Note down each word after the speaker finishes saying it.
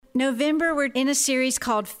November, we're in a series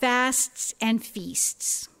called Fasts and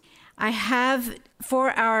Feasts. I have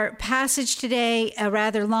for our passage today a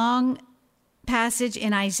rather long passage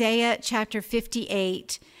in Isaiah chapter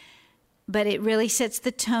 58, but it really sets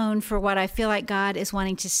the tone for what I feel like God is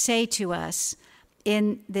wanting to say to us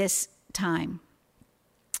in this time.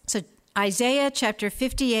 So Isaiah chapter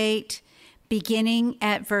 58, beginning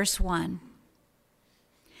at verse 1.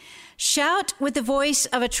 Shout with the voice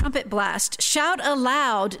of a trumpet blast. Shout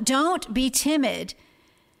aloud. Don't be timid.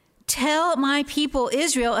 Tell my people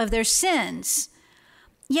Israel of their sins.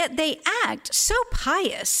 Yet they act so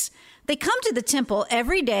pious. They come to the temple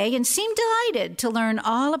every day and seem delighted to learn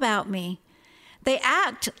all about me. They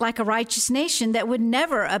act like a righteous nation that would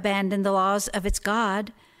never abandon the laws of its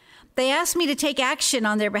God. They ask me to take action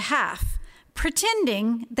on their behalf,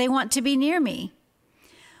 pretending they want to be near me.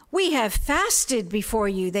 We have fasted before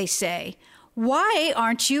you, they say. Why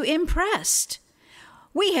aren't you impressed?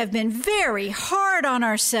 We have been very hard on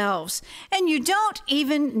ourselves, and you don't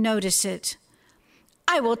even notice it.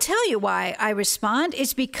 I will tell you why, I respond.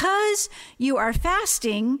 It's because you are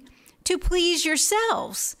fasting to please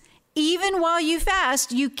yourselves. Even while you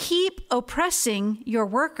fast, you keep oppressing your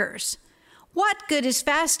workers. What good is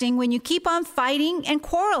fasting when you keep on fighting and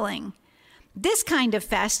quarreling? This kind of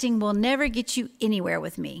fasting will never get you anywhere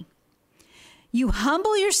with me. You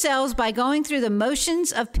humble yourselves by going through the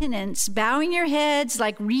motions of penance, bowing your heads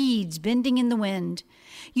like reeds bending in the wind.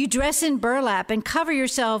 You dress in burlap and cover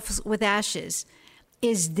yourselves with ashes.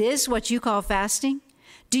 Is this what you call fasting?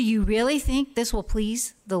 Do you really think this will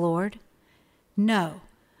please the Lord? No.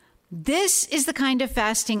 This is the kind of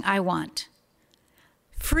fasting I want.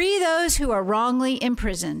 Free those who are wrongly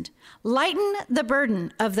imprisoned. Lighten the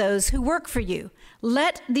burden of those who work for you.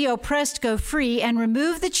 Let the oppressed go free and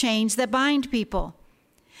remove the chains that bind people.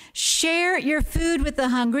 Share your food with the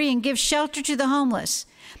hungry and give shelter to the homeless.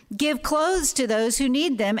 Give clothes to those who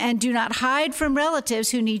need them and do not hide from relatives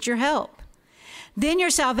who need your help. Then your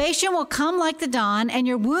salvation will come like the dawn and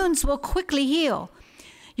your wounds will quickly heal.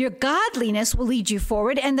 Your godliness will lead you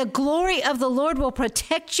forward and the glory of the Lord will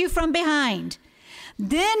protect you from behind.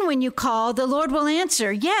 Then when you call, the Lord will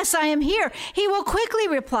answer, yes, I am here. He will quickly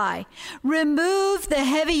reply. Remove the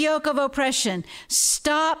heavy yoke of oppression.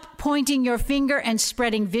 Stop pointing your finger and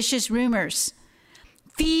spreading vicious rumors.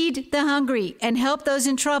 Feed the hungry and help those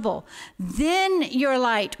in trouble. Then your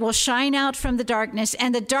light will shine out from the darkness,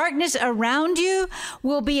 and the darkness around you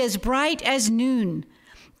will be as bright as noon.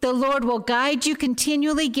 The Lord will guide you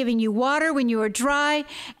continually, giving you water when you are dry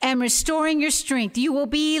and restoring your strength. You will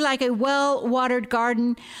be like a well-watered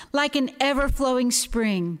garden, like an ever-flowing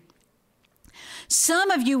spring. Some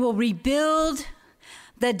of you will rebuild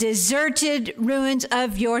the deserted ruins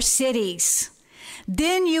of your cities.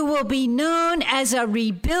 Then you will be known as a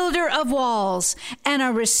rebuilder of walls and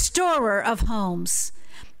a restorer of homes.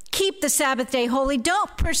 Keep the Sabbath day holy.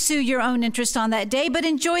 Don't pursue your own interest on that day, but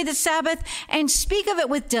enjoy the Sabbath and speak of it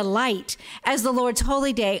with delight as the Lord's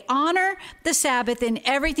holy day. Honor the Sabbath in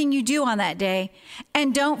everything you do on that day,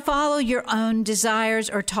 and don't follow your own desires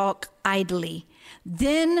or talk idly.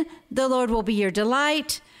 Then the Lord will be your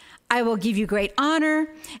delight. I will give you great honor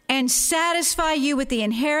and satisfy you with the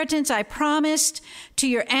inheritance I promised to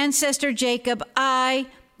your ancestor Jacob. I,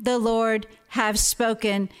 the Lord, have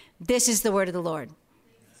spoken. This is the word of the Lord.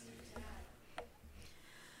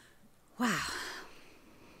 Wow.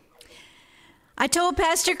 I told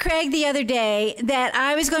Pastor Craig the other day that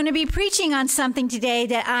I was going to be preaching on something today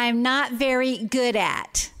that I'm not very good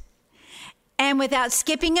at. And without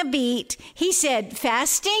skipping a beat, he said,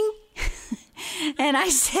 fasting? And I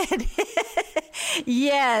said,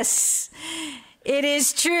 yes, it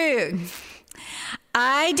is true.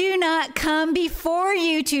 I do not come before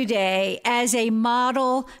you today as a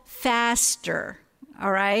model faster,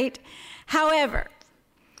 all right? However,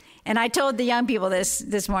 and I told the young people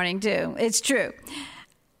this morning too. It's true.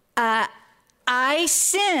 I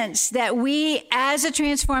sense that we as a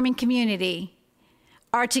transforming community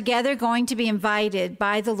are together going to be invited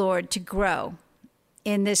by the Lord to grow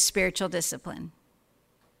in this spiritual discipline.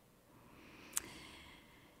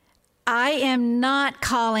 I am not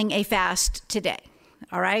calling a fast today,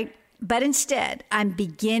 all right? But instead, I'm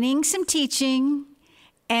beginning some teaching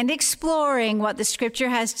and exploring what the scripture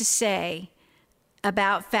has to say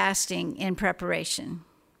about fasting in preparation.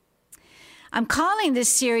 I'm calling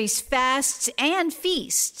this series Fasts and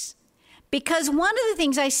Feasts because one of the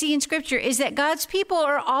things I see in Scripture is that God's people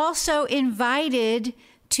are also invited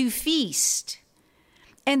to feast.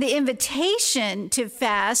 And the invitation to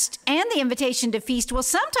fast and the invitation to feast will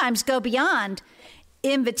sometimes go beyond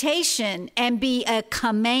invitation and be a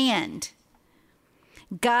command.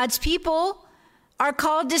 God's people are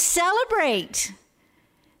called to celebrate,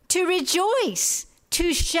 to rejoice,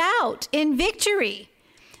 to shout in victory.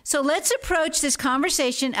 So let's approach this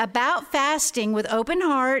conversation about fasting with open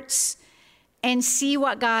hearts and see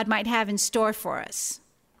what God might have in store for us.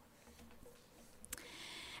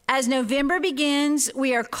 As November begins,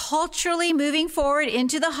 we are culturally moving forward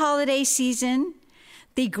into the holiday season.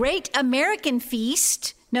 The Great American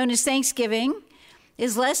Feast, known as Thanksgiving,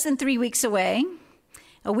 is less than 3 weeks away.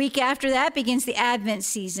 A week after that begins the Advent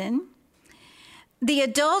season. The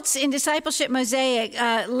adults in Discipleship Mosaic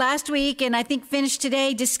last week, and I think finished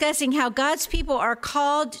today, discussing how God's people are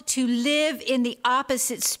called to live in the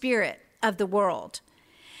opposite spirit of the world.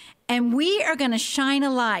 And we are going to shine a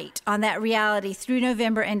light on that reality through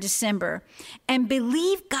November and December and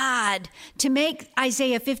believe God to make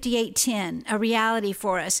Isaiah 58:10 a reality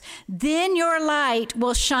for us. Then your light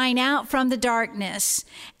will shine out from the darkness,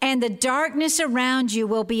 and the darkness around you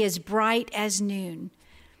will be as bright as noon.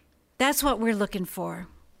 That's what we're looking for.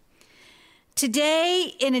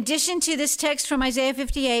 Today, in addition to this text from Isaiah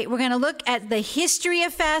 58, we're going to look at the history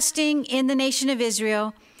of fasting in the nation of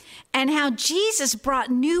Israel and how Jesus brought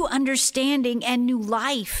new understanding and new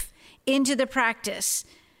life into the practice.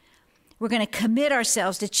 We're going to commit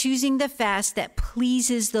ourselves to choosing the fast that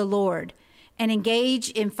pleases the Lord and engage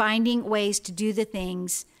in finding ways to do the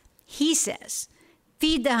things He says.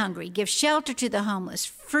 Feed the hungry, give shelter to the homeless,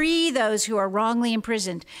 free those who are wrongly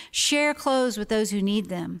imprisoned, share clothes with those who need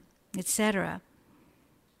them, etc.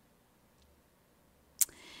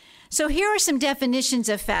 So here are some definitions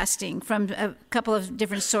of fasting from a couple of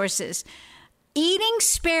different sources. Eating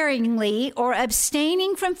sparingly or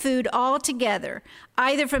abstaining from food altogether,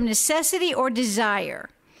 either from necessity or desire.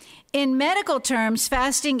 In medical terms,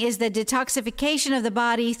 fasting is the detoxification of the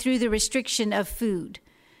body through the restriction of food.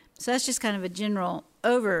 So that's just kind of a general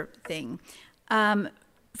thing.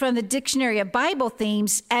 From the Dictionary of Bible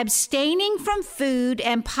Themes, abstaining from food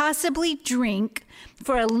and possibly drink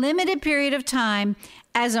for a limited period of time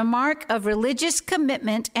as a mark of religious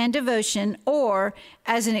commitment and devotion, or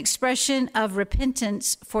as an expression of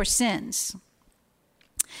repentance for sins.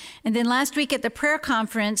 And then last week at the prayer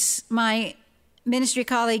conference, my ministry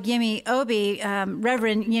colleague Yemi Obi,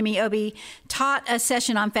 Reverend Yemi Obi, taught a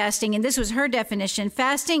session on fasting, and this was her definition.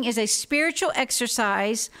 Fasting is a spiritual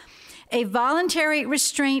exercise, a voluntary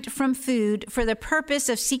restraint from food for the purpose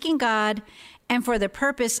of seeking God and for the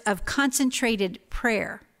purpose of concentrated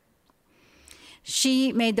prayer.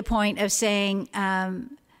 She made the point of saying,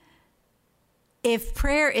 if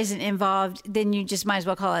prayer isn't involved, then you just might as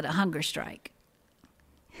well call it a hunger strike.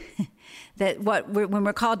 When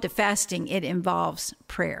we're called to fasting, it involves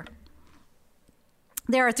prayer.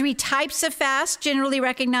 There are 3 types of fast generally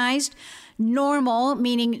recognized. Normal,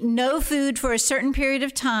 meaning no food for a certain period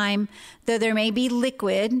of time, though there may be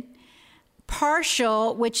liquid.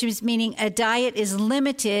 Partial, which is meaning a diet is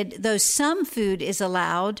limited, though some food is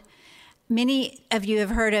allowed. Many of you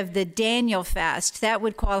have heard of the Daniel fast. That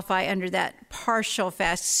would qualify under that partial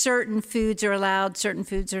fast. Certain foods are allowed, certain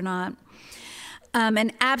foods are not.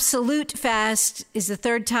 An absolute fast is the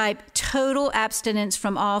 3rd type, total abstinence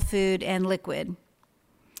from all food and liquid.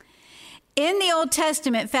 In the Old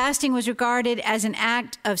Testament, fasting was regarded as an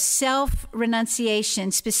act of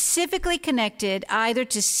self-renunciation, specifically connected either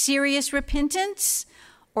to serious repentance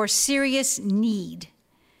or serious need.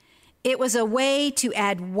 It was a way to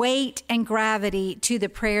add weight and gravity to the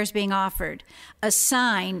prayers being offered, a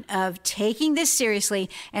sign of taking this seriously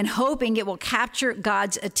and hoping it will capture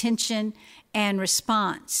God's attention and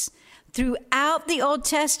response. Throughout the Old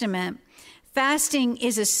Testament, fasting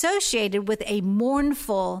is associated with a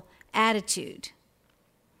mournful attitude.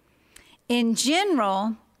 In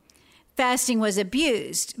general, fasting was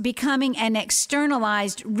abused, becoming an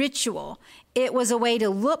externalized ritual. It was a way to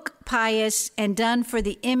look pious and done for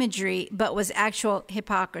the imagery, but was actual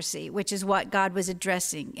hypocrisy, which is what God was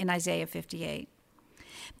addressing in Isaiah 58.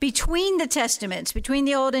 Between the Testaments, between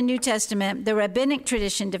the Old and New Testament, the rabbinic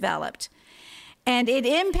tradition developed. And it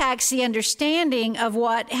impacts the understanding of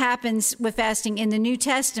what happens with fasting in the New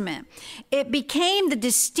Testament. It became the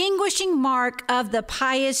distinguishing mark of the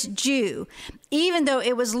pious Jew, even though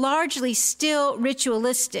it was largely still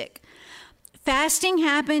ritualistic. Fasting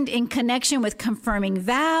happened in connection with confirming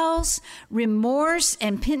vows, remorse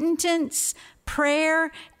and penitence,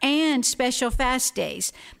 prayer, and special fast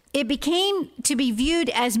days. It became to be viewed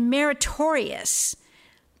as meritorious.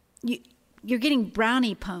 You're getting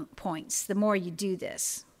brownie points the more you do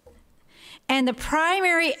this. And the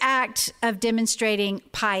primary act of demonstrating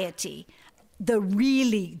piety, the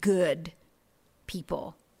really good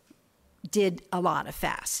people did a lot of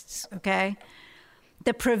fasts, okay?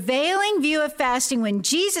 The prevailing view of fasting when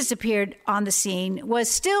Jesus appeared on the scene was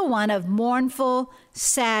still one of mournful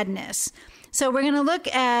sadness. So we're going to look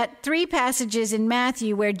at 3 passages in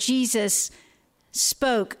Matthew where Jesus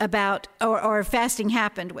spoke about or fasting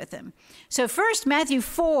happened with him. So first, Matthew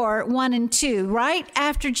 4, 1 and 2, right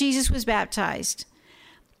after Jesus was baptized.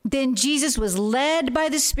 Then Jesus was led by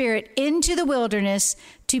the Spirit into the wilderness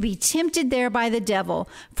to be tempted there by the devil.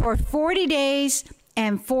 For 40 days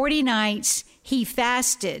and 40 nights he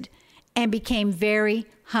fasted and became very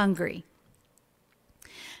hungry.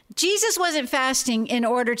 Jesus wasn't fasting in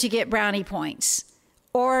order to get brownie points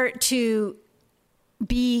or to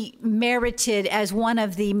be merited as one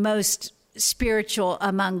of the most spiritual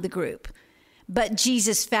among the group, but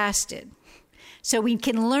Jesus fasted. So we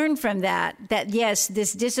can learn from that yes,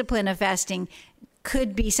 this discipline of fasting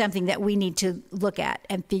could be something that we need to look at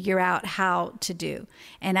and figure out how to do.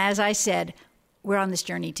 And as I said, we're on this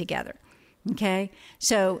journey together. Okay?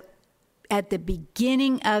 So at the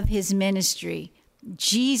beginning of his ministry,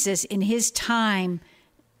 Jesus, in his time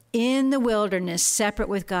in the wilderness, separate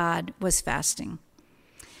with God, was fasting.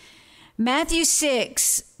 Matthew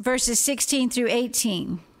 6, verses 16 through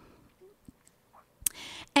 18.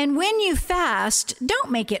 And when you fast,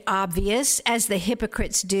 don't make it obvious as the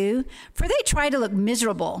hypocrites do, for they try to look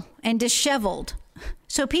miserable and disheveled,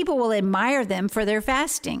 so people will admire them for their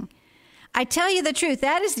fasting. I tell you the truth,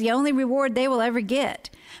 that is the only reward they will ever get.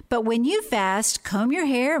 But when you fast, comb your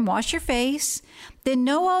hair and wash your face, then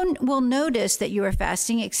no one will notice that you are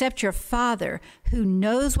fasting except your Father who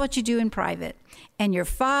knows what you do in private, and your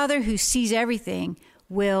Father who sees everything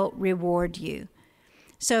will reward you.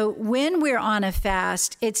 So when we're on a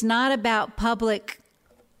fast, it's not about public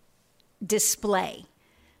display,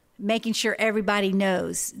 making sure everybody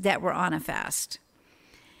knows that we're on a fast.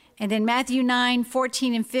 And then Matthew 9,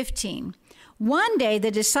 14 and 15. One day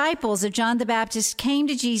the disciples of John the Baptist came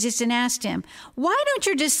to Jesus and asked him, "Why don't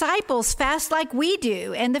your disciples fast like we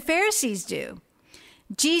do and the Pharisees do?"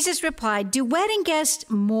 Jesus replied, "Do wedding guests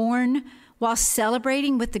mourn while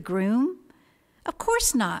celebrating with the groom? Of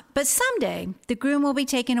course not, but someday the groom will be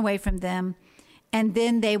taken away from them, and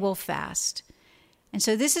then they will fast." And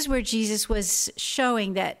so this is where Jesus was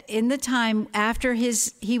showing that in the time after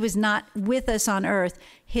he was not with us on earth,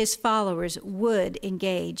 his followers would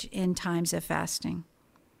engage in times of fasting.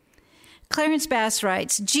 Clarence Bass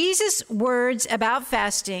writes, Jesus' words about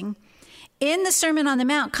fasting in the Sermon on the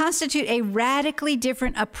Mount constitute a radically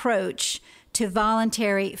different approach to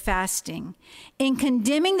voluntary fasting. In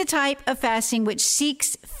condemning the type of fasting which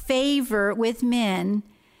seeks favor with men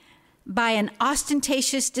by an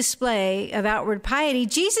ostentatious display of outward piety,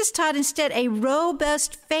 Jesus taught instead a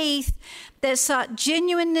robust faith that sought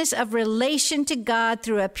genuineness of relation to God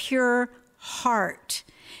through a pure heart.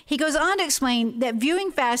 He goes on to explain that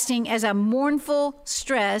viewing fasting as a mournful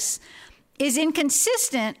stress is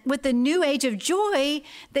inconsistent with the new age of joy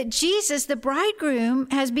that Jesus, the bridegroom,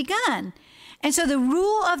 has begun. And so the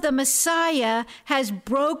rule of the Messiah has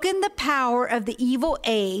broken the power of the evil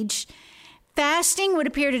age. Fasting would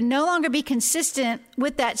appear to no longer be consistent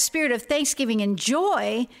with that spirit of thanksgiving and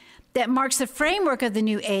joy that marks the framework of the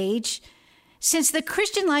new age, since the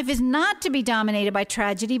Christian life is not to be dominated by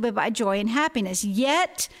tragedy, but by joy and happiness.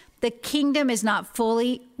 Yet the kingdom is not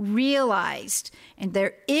fully realized, and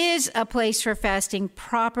there is a place for fasting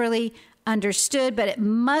properly understood, but it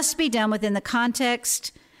must be done within the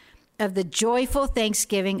context of the joyful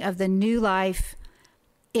thanksgiving of the new life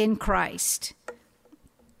in Christ.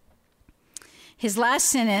 His last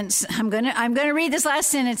sentence, I'm going to read this last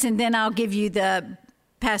sentence and then I'll give you the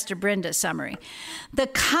Pastor Brenda summary. The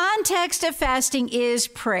context of fasting is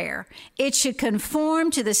prayer. It should conform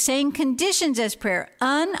to the same conditions as prayer: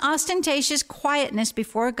 unostentatious quietness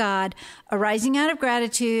before God, arising out of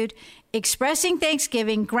gratitude, expressing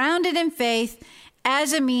thanksgiving, grounded in faith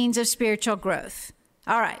as a means of spiritual growth.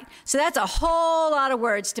 All right, so that's a whole lot of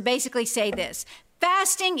words to basically say this.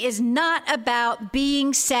 Fasting is not about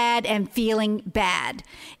being sad and feeling bad.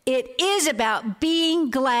 It is about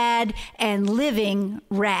being glad and living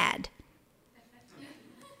rad.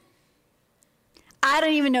 I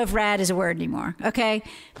don't even know if rad is a word anymore, okay?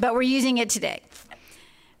 But we're using it today.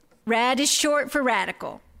 Rad is short for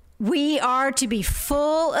radical. We are to be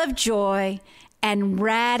full of joy and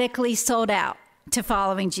radically sold out to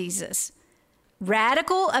following Jesus.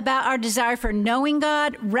 Radical about our desire for knowing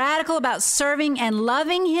God, radical about serving and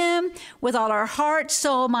loving him with all our heart,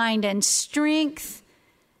 soul, mind, and strength,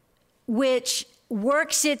 which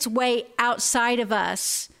works its way outside of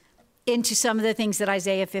us into some of the things that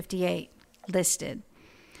Isaiah 58 listed.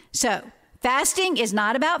 So, fasting is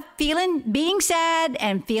not about being sad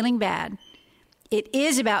and feeling bad. It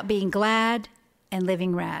is about being glad and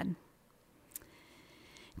living rad.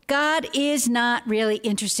 God is not really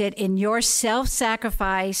interested in your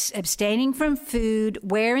self-sacrifice, abstaining from food,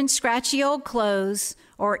 wearing scratchy old clothes,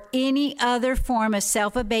 or any other form of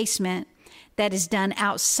self-abasement that is done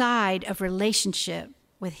outside of relationship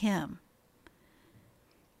with Him.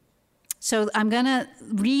 So I'm going to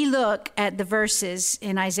relook at the verses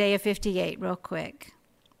in Isaiah 58 real quick.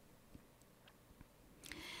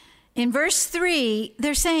 In verse 3,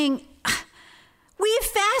 they're saying, "We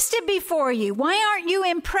have fasted before you. Why aren't you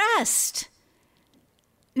impressed?"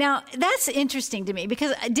 Now, that's interesting to me,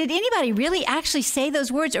 because did anybody really actually say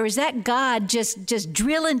those words, or is that God just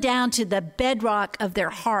drilling down to the bedrock of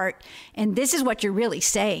their heart, and this is what you're really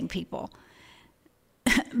saying, people?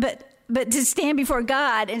 But to stand before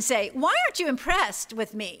God and say, "Why aren't you impressed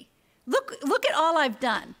with me? Look at all I've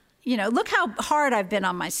done. Look how hard I've been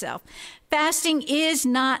on myself." Fasting is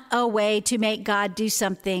not a way to make God do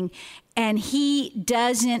something, and He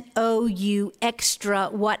doesn't owe you extra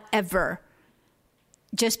whatever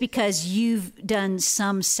just because you've done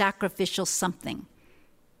some sacrificial something.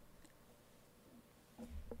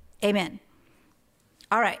 Amen.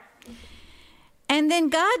 All right. And then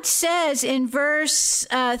God says in verse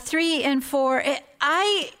 3 and 4,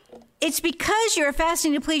 it's because you're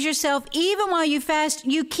fasting to please yourself. Even while you fast,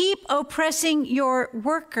 you keep oppressing your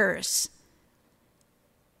workers.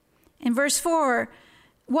 In verse 4,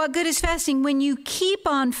 what good is fasting when you keep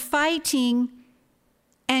on fighting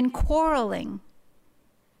and quarreling?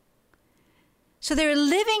 So they're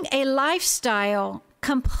living a lifestyle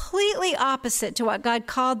completely opposite to what God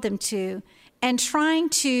called them to, and trying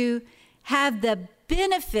to have the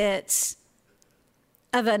benefits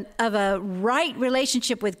of a right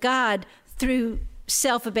relationship with God through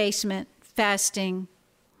self-abasement, fasting,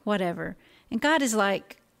 whatever. And God is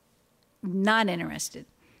like, not interested.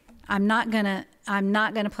 I'm not gonna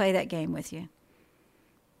play that game with you.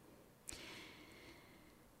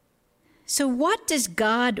 So what does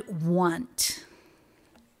God want?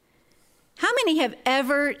 How many have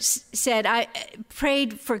ever said, I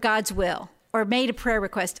prayed for God's will, or made a prayer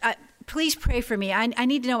request? Please pray for me. I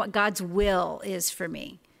need to know what God's will is for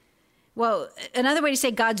me. Well, another way to say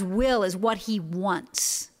God's will is what He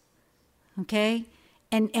wants. Okay?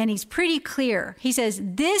 And He's pretty clear. He says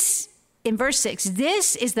this in verse 6,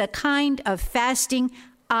 "This is the kind of fasting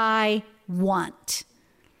I want."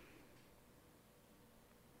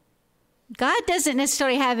 God doesn't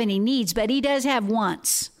necessarily have any needs, but He does have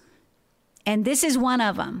wants. And this is one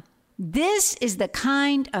of them. This is the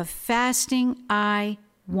kind of fasting I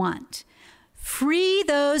want. Free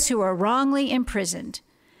those who are wrongly imprisoned.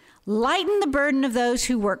 Lighten the burden of those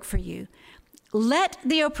who work for you. Let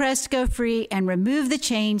the oppressed go free and remove the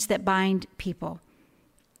chains that bind people.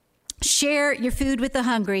 Share your food with the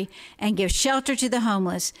hungry and give shelter to the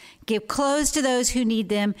homeless. Give clothes to those who need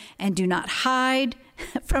them, and do not hide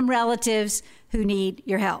from relatives who need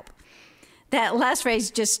your help. That last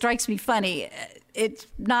phrase just strikes me funny. It's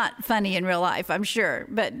not funny in real life, I'm sure,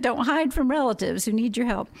 but don't hide from relatives who need your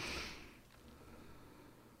help.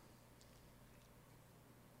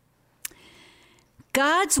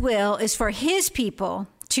 God's will is for His people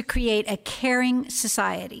to create a caring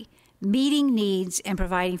society, meeting needs and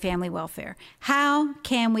providing family welfare. How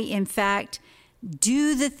can we, in fact,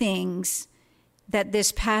 do the things that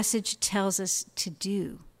this passage tells us to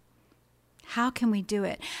do? How can we do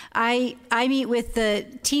it? I meet with the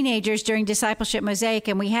teenagers during Discipleship Mosaic,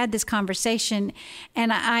 and we had this conversation,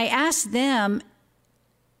 and I asked them,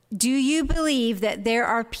 do you believe that there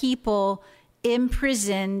are people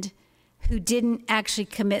imprisoned who didn't actually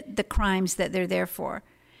commit the crimes that they're there for?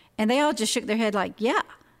 And they all just shook their head like, yeah.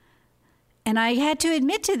 And I had to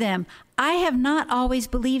admit to them, I have not always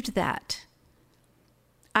believed that.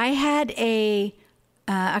 I had a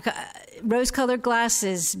rose-colored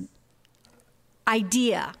glasses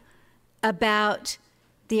idea about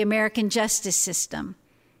the American justice system,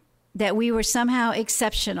 that we were somehow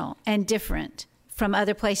exceptional and different from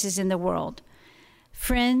other places in the world.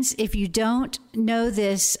 Friends, if you don't know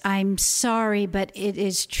this, I'm sorry, but it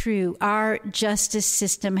is true. Our justice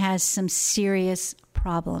system has some serious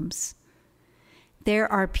problems.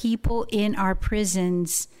 There are people in our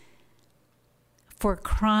prisons for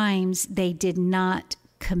crimes they did not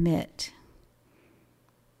commit.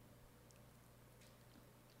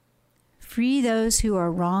 Free those who are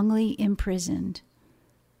wrongly imprisoned.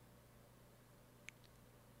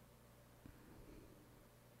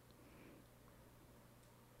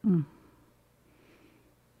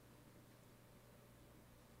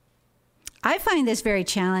 I find this very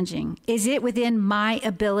challenging. Is it within my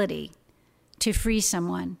ability to free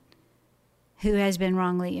someone who has been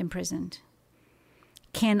wrongly imprisoned?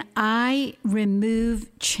 can I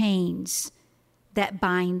remove chains that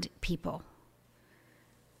bind people?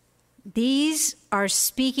 These are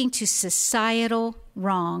speaking to societal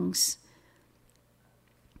wrongs.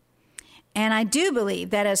 And I do believe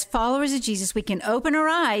that as followers of Jesus, we can open our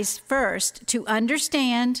eyes first to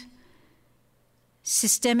understand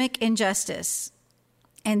systemic injustice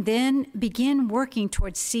and then begin working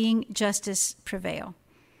towards seeing justice prevail.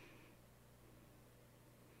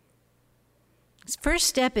 The first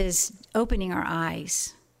step is opening our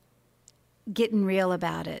eyes, getting real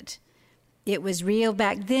about it. It was real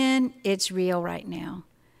back then, it's real right now.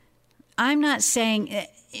 I'm not saying,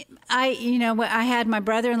 I had my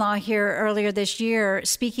brother-in-law here earlier this year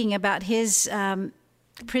speaking about his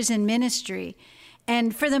prison ministry.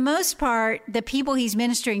 And for the most part, the people he's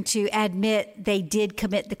ministering to admit they did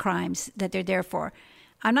commit the crimes that they're there for.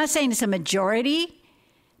 I'm not saying it's a majority,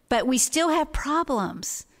 but we still have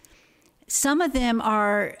problems. Some of them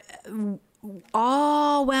are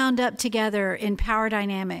all wound up together in power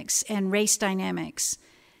dynamics and race dynamics.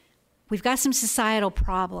 We've got some societal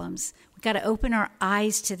problems. We've got to open our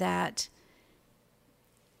eyes to that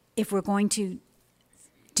if we're going to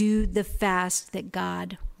do the fast that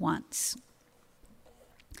God wants.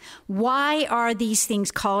 Why are these things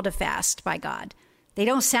called a fast by God? They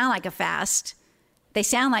don't sound like a fast. They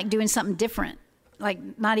sound like doing something different, like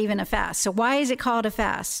not even a fast. So why is it called a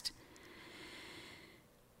fast?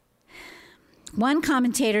 One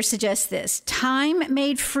commentator suggests this: time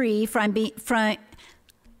made free time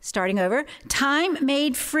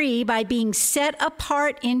made free by being set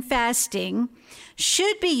apart in fasting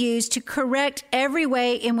should be used to correct every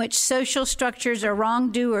way in which social structures or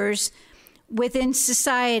wrongdoers within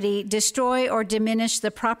society destroy or diminish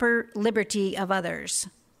the proper liberty of others.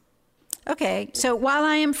 Okay, so while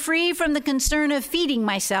I am free from the concern of feeding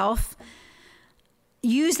myself,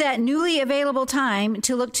 use that newly available time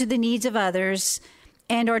to look to the needs of others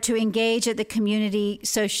and or to engage at the community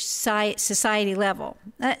society level.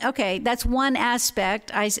 Okay, that's one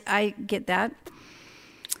aspect. I get that.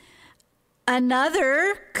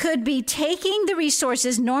 Another could be taking the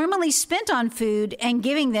resources normally spent on food and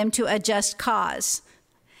giving them to a just cause.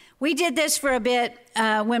 We did this for a bit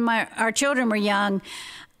when our children were young.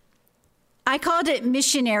 I called it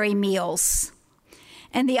missionary meals.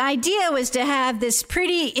 And the idea was to have this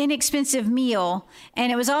pretty inexpensive meal,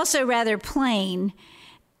 and it was also rather plain.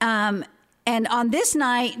 And on this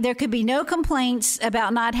night, there could be no complaints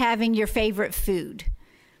about not having your favorite food.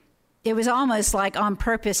 It was almost like on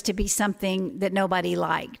purpose to be something that nobody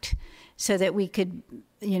liked so that we could,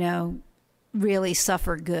 really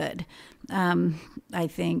suffer good. I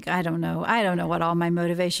think, I don't know what all my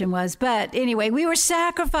motivation was. But anyway, we were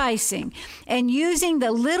sacrificing and using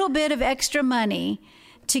the little bit of extra money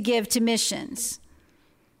to give to missions.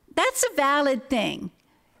 That's a valid thing.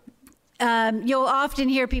 You'll often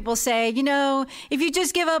hear people say, if you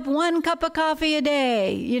just give up 1 cup of coffee a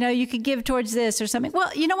day, you could give towards this or something.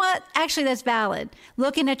 Well, you know what? Actually, that's valid.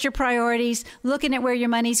 Looking at your priorities, looking at where your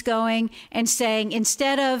money's going and saying,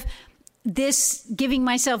 instead of giving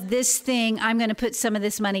myself this thing, I'm going to put some of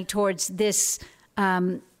this money towards this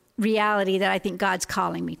reality that I think God's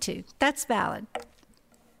calling me to. That's valid.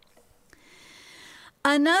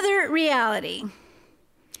 Another reality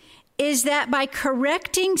is that by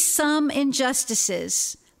correcting some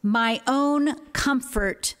injustices, my own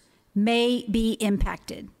comfort may be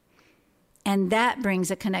impacted. And that brings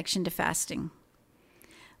a connection to fasting.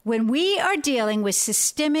 When we are dealing with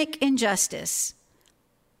systemic injustice,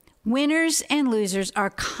 winners and losers are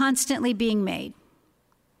constantly being made.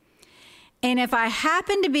 And if I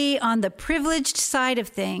happen to be on the privileged side of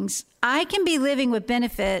things, I can be living with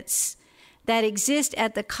benefits that exist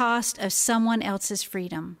at the cost of someone else's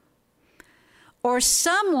freedom. Or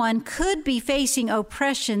someone could be facing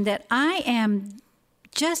oppression that I am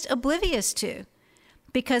just oblivious to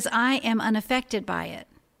because I am unaffected by it.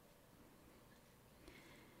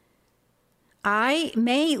 I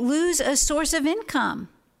may lose a source of income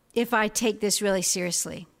if I take this really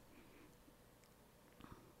seriously.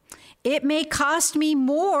 It may cost me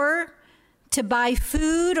more to buy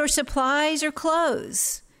food or supplies or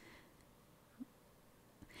clothes.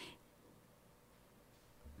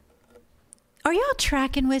 Are y'all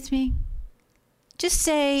tracking with me? Just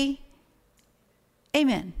say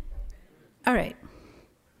amen. All right.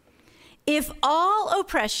 If all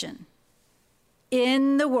oppression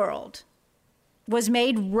in the world was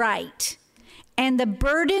made right and the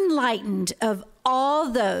burden lightened of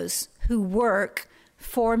all those who work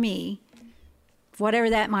for me, whatever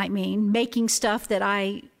that might mean, making stuff that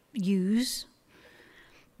I use,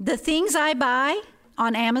 the things I buy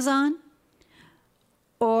on Amazon,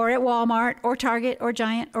 or at Walmart or Target or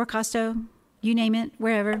Giant or Costco, you name it,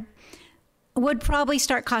 wherever, would probably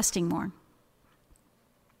start costing more.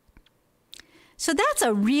 So that's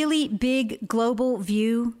a really big global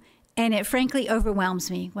view, and it frankly overwhelms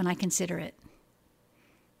me when I consider it.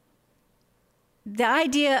 The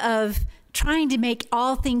idea of trying to make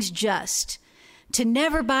all things just, to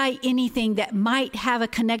never buy anything that might have a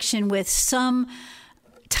connection with some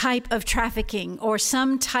type of trafficking or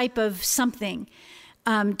some type of something,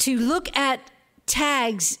 to look at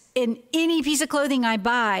tags in any piece of clothing I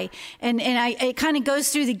buy, and it kind of goes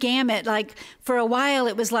through the gamut. Like for a while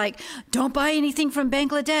it was like, don't buy anything from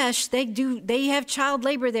Bangladesh, they have child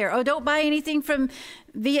labor there. Oh, don't buy anything from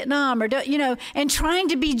Vietnam, or don't, and trying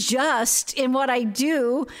to be just in what I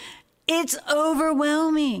do. It's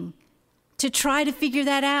overwhelming to try to figure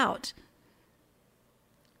that out.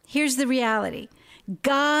 Here's the reality.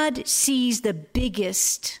 God sees the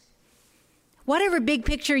biggest. Whatever big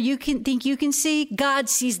picture you can think you can see, God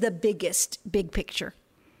sees the biggest big picture.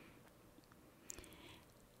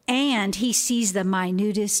 And he sees the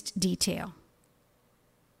minutest detail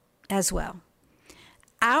as well.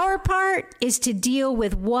 Our part is to deal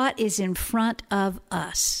with what is in front of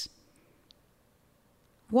us.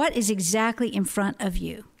 What is exactly in front of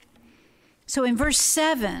you? So in verse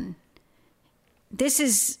 7, this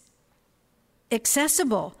is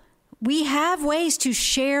accessible. We have ways to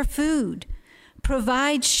share food,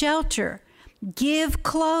 provide shelter, give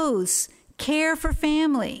clothes, care for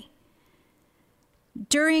family.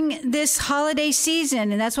 During this holiday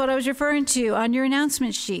season, and that's what I was referring to on your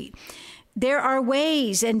announcement sheet, there are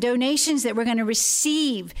ways and donations that we're going to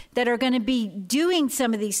receive that are going to be doing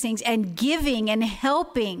some of these things and giving and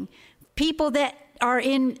helping people that are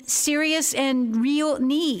in serious and real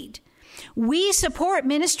need. We support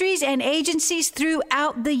ministries and agencies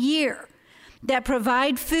throughout the year that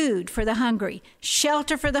provide food for the hungry,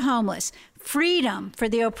 shelter for the homeless, freedom for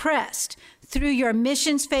the oppressed through your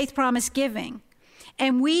Missions Faith Promise giving.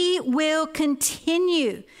 And we will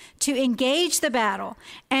continue to engage the battle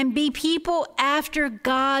and be people after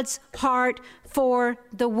God's heart for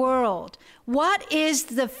the world. What is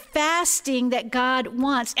the fasting that God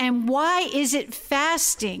wants, and why is it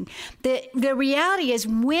fasting? The reality is,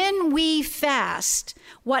 when we fast,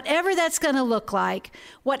 whatever that's going to look like,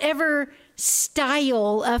 whatever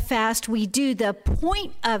style of fast we do, the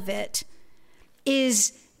point of it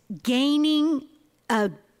is gaining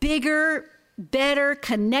a bigger, better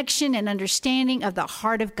connection and understanding of the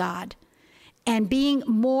heart of God, and being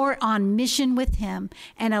more on mission with him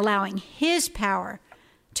and allowing his power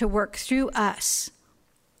to work through us.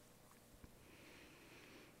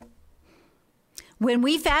 When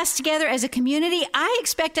we fast together as a community, I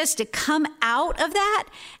expect us to come out of that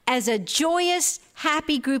as a joyous,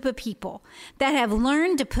 happy group of people that have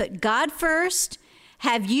learned to put God first,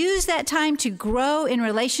 have used that time to grow in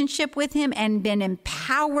relationship with him, and been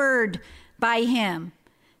empowered by him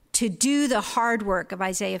to do the hard work of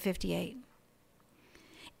Isaiah 58.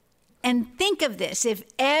 And think of this, if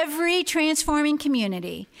every transforming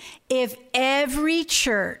community, if every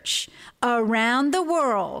church around the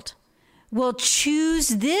world will choose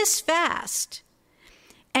this fast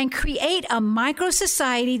and create a micro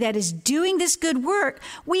society that is doing this good work,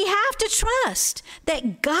 we have to trust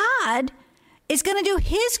that God is going to do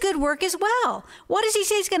his good work as well. What does he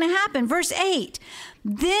say is going to happen? Verse 8,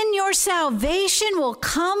 then your salvation will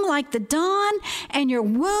come like the dawn, and your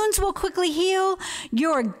wounds will quickly heal.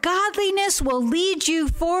 Your godliness will lead you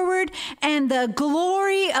forward, and the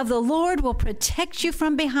glory of the Lord will protect you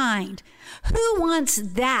from behind. Who wants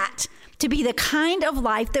that to be the kind of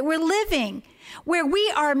life that we're living, where we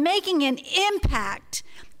are making an impact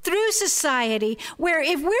through society, where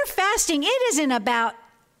if we're fasting, it isn't about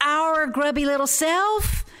our grubby little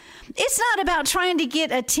self. It's not about trying to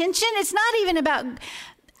get attention. It's not even about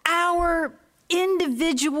our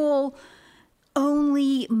individual,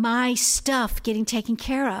 only my stuff getting taken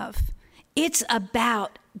care of. It's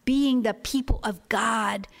about being the people of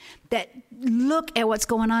God that look at what's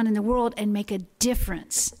going on in the world and make a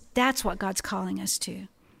difference. That's what God's calling us to.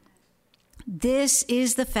 This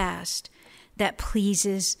is the fast that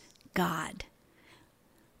pleases God.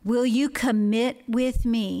 Will you commit with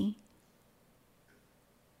me?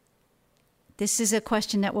 This is a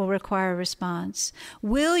question that will require a response.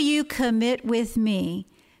 Will you commit with me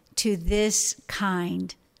to this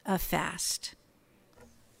kind of fast?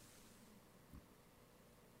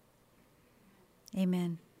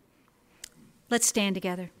 Amen. Let's stand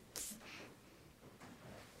together.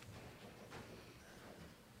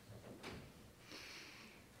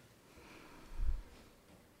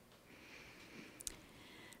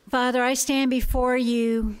 Father, I stand before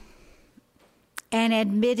you an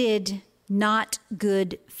admitted not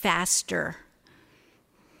good faster.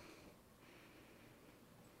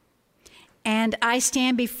 And I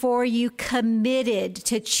stand before you committed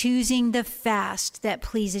to choosing the fast that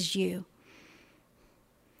pleases you.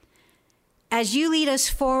 As you lead us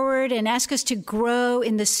forward and ask us to grow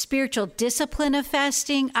in the spiritual discipline of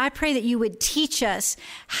fasting, I pray that you would teach us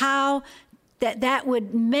how that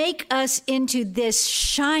would make us into this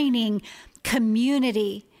shining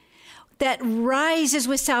community that rises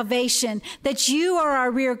with salvation, that you are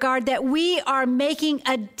our rear guard, that we are making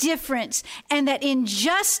a difference, and that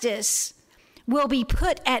injustice will be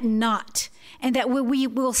put at naught, and that we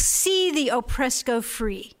will see the oppressed go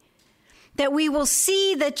free, that we will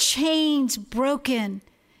see the chains broken,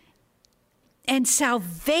 and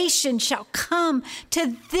salvation shall come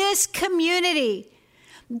to this community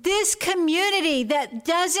that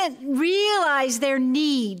doesn't realize their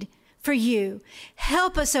need for you.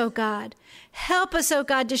 Help us, oh God. Help us, oh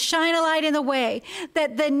God, to shine a light in the way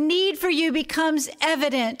that the need for you becomes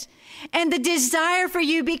evident and the desire for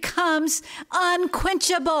you becomes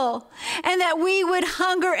unquenchable, and that we would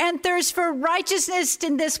hunger and thirst for righteousness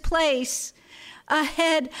in this place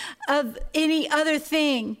ahead of any other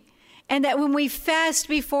thing. And that when we fast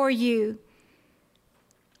before you,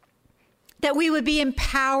 that we would be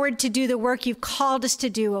empowered to do the work you've called us to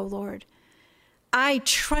do, O Lord. I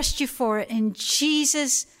trust you for it in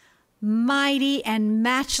Jesus' mighty and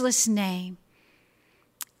matchless name.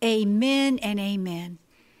 Amen and amen.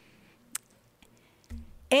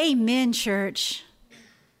 Amen, church.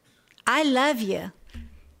 I love you.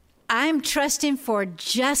 I'm trusting for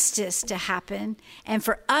justice to happen and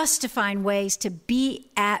for us to find ways to be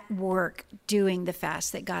at work doing the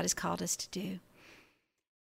fast that God has called us to do.